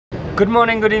Good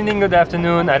morning, good evening, good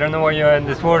afternoon. I don't know where you are in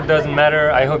this world, doesn't matter.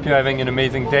 I hope you're having an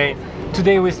amazing day.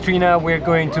 Today with Trina, we're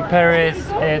going to Paris.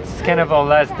 It's kind of our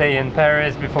last day in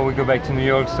Paris before we go back to New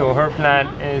York. So her plan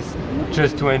is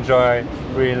just to enjoy,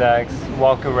 relax,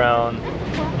 walk around,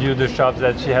 view the shops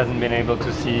that she hasn't been able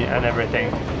to see and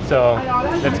everything. So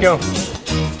let's go.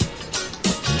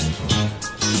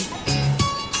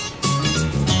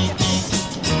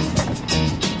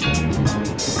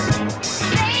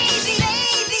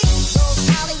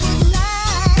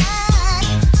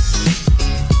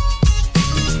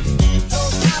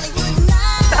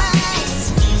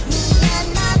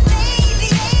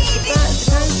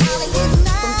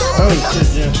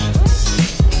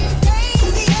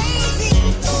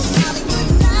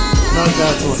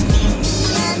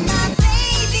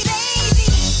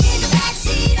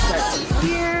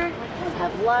 Here,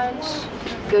 have lunch,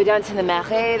 go down to the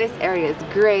Marais. This area is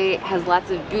great, has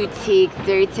lots of boutiques,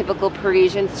 very typical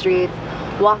Parisian streets.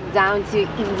 Walk down to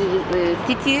the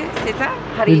City, c'est ça?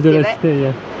 How do you say that?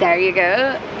 Yeah. There you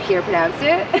go, Pierre pronounced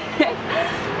it.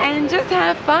 And just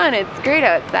have fun, it's great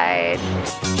outside.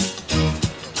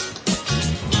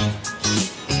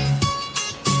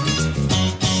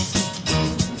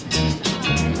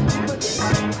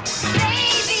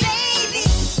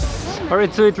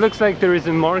 Alright, so it looks like there is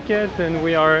a market and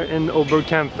we are in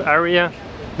Oberkampf area.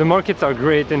 The markets are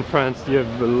great in France. You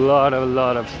have a lot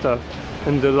of stuff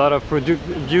and a lot of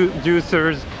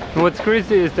producers. And what's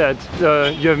crazy is that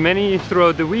you have many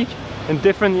throughout the week in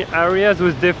different areas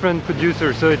with different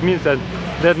producers. So it means that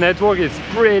that network is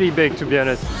pretty big, to be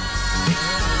honest.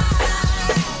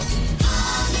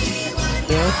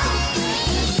 Yeah.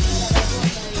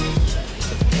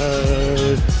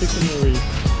 Chicken.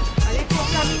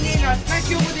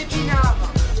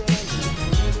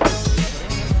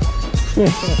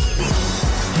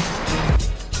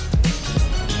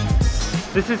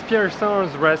 This is Pierre's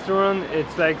restaurant.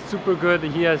 It's like super good.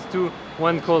 He has two,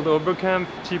 one called Oberkampf,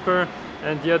 cheaper,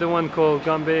 and the other one called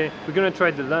Gambé. We're gonna try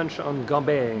the lunch on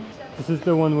Gambé. This is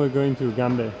the one we're going to,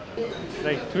 Gambé.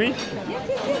 Like 3?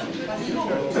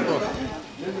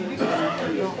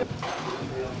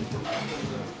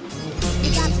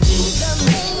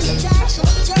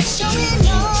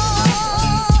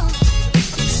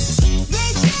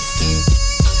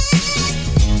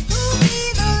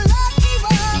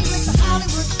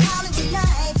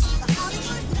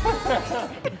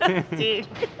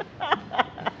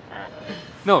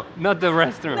 No, not the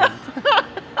restaurant.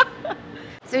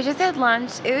 So we just had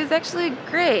lunch. It was actually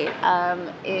great.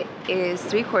 It is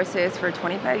 3 courses for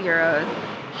 25 euros.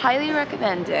 Highly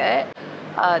recommend it.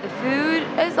 The food,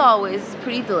 as always, is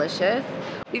pretty delicious.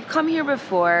 We've come here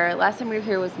before. Last time we were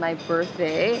here was my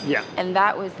birthday. Yeah. And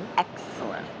that was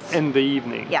excellent. In the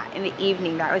evening. Yeah, in the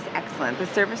evening, that was excellent. The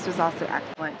service was also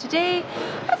excellent. Today,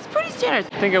 that's pretty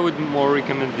standard. I think I would more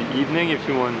recommend the evening if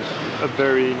you want a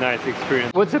very nice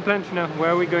experience. What's the plan now?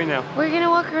 Where are we going now? We're gonna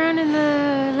walk around in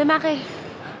the Le Marais.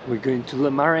 We're going to Le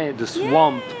Marais, the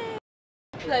swamp.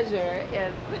 Pleasure,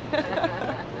 yes.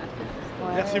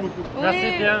 Merci beaucoup.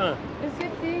 Merci Pierre. It's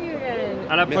good seeing you again.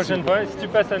 À la prochaine fois, si tu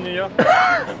passes à New York.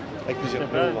 Avec plaisir.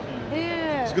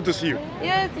 Yeah. It's good to see you.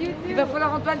 Yes, you too. Il va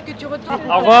falloir Antoine que tu retournes.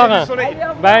 Au revoir.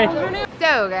 Bye.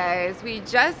 So guys, we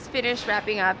just finished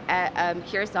wrapping up at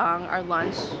Pierre Song, our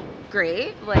lunch.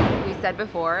 Great, like we said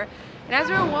before. And as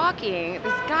we were walking,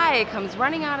 this guy comes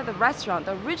running out of the restaurant,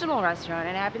 the original restaurant,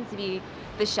 and it happens to be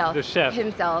the chef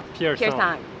himself, Pierre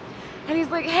Song. And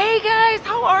he's like, hey guys,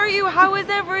 how are you? How is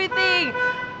everything?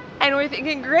 And we're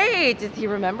thinking, great, does he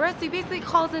remember us? So he basically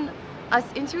calls us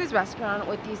into his restaurant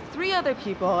with these 3 other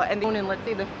people, and they're in, let's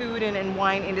say, the food and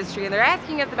wine industry, and they're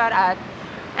asking us about us.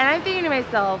 And I'm thinking to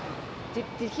myself,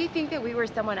 did he think that we were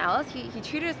someone else? He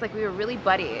treated us like we were really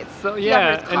buddies. So he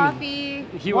offered us coffee,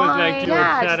 he wine, was like, you were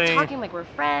chatting. just talking like we're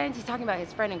friends. He's talking about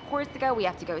his friend in Corsica. We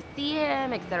have to go see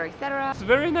him, etc., etc. It's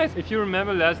very nice. If you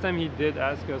remember last time, he did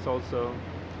ask us also.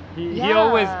 He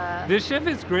always, the chef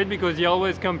is great because he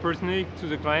always come personally to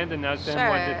the client and ask them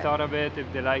what they thought of it,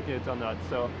 if they like it or not.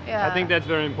 So I think that's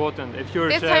very important. If you're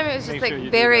a chef, this time it was just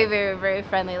like very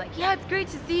friendly. Like, yeah, it's great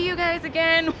to see you guys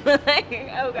again. Like,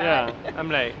 oh god. Yeah, I'm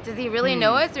like, does he really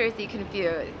know us or is he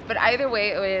confused? But either way,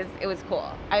 it was cool.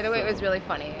 Either way, it was really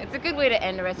funny. It's a good way to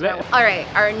end a restaurant. All right,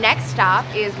 our next stop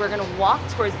is we're gonna walk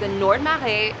towards the Nord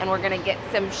Marais and we're gonna get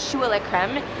some choux à la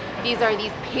crème. These are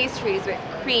these pastries with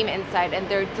cream inside and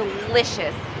they're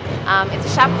delicious. It's a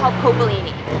shop called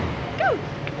Popolini. Let's go.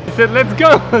 He said, let's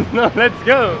go. No, let's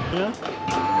go. Yeah.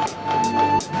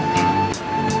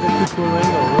 That's a cool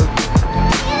angle.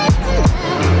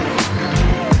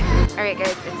 All right,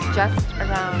 guys, it's just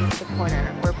around the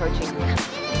corner. We're approaching.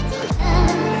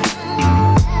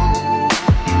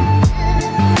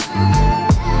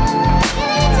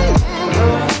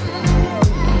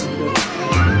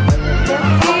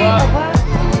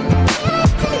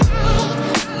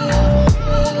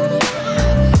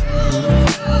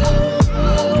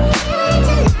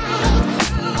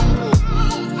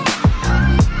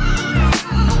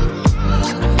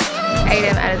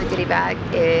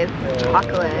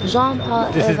 chocolate.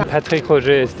 Jean-Paul This is Patrick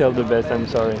Roger is still the best, I'm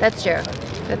sorry. That's true.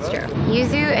 That's true.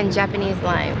 Yuzu and Japanese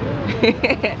lime.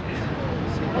 It's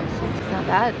not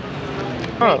bad.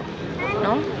 Oh.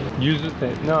 No? Yuzu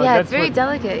taste. No, Yeah, that's it's very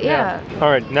delicate, yeah.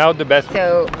 Alright, now the best.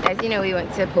 So, as you know, we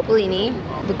went to Popolini.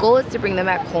 The goal is to bring them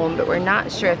back home, but we're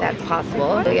not sure if that's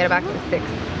possible. So we got a box of 6.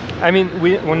 I mean,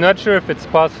 we're not sure if it's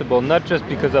possible, not just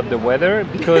because of the weather,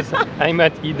 because I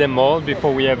might eat them all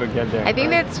before we ever get there. I think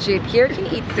that's true. Pierre can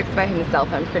eat 6 by himself,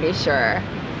 I'm pretty sure.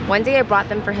 One day I brought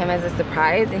them for him as a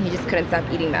surprise and he just couldn't stop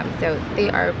eating them. So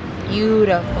they are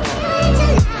beautiful.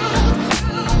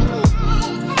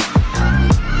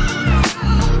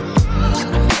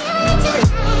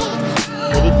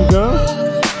 Ready to go?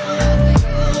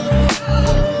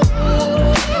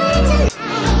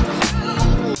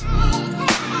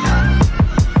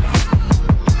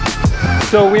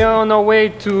 So we are on our way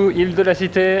to Ile de la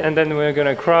Cité and then we're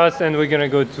gonna cross and we're gonna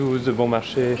go to the Bon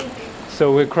Marché.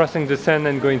 So we're crossing the Seine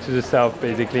and going to the south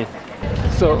basically.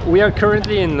 So we are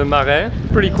currently in Le Marais.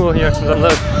 Pretty cool here.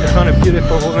 Look, I found a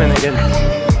beautiful woman again.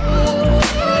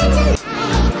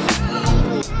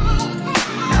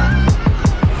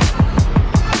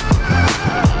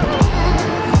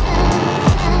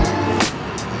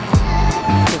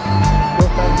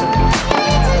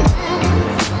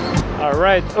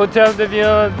 Alright, Hotel de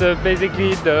Ville,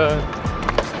 basically the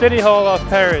city hall of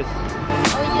Paris.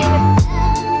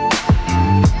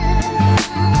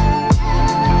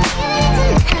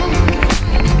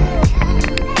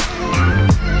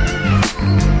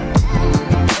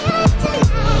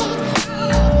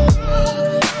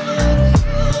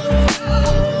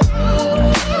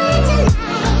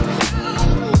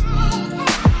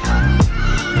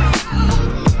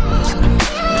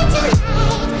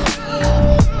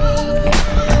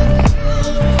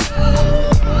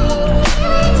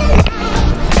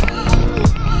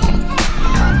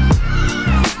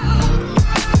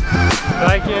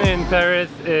 In Paris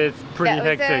is pretty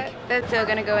hectic. So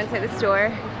gonna go inside the store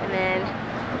and then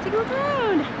take a look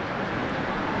around.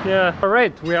 Yeah,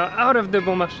 alright, we are out of the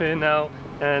Bon Marché now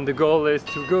and the goal is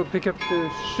to go pick up the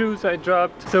shoes I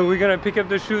dropped. So we're gonna pick up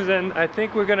the shoes and I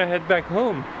think we're gonna head back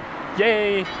home.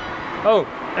 Yay! Oh,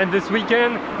 and this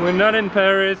weekend we're not in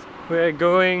Paris, we're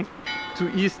going to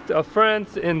east of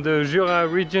France in the Jura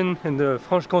region in the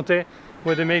Franche-Comté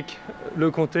where they make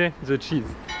le comté, the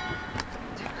cheese.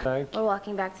 We're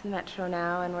walking back to the metro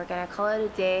now and we're gonna call it a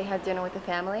day, have dinner with the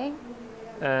family.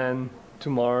 And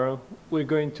tomorrow we're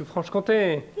going to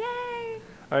Franche-Comté. Yay!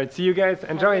 Alright, see you guys.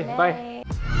 Enjoy. Bye.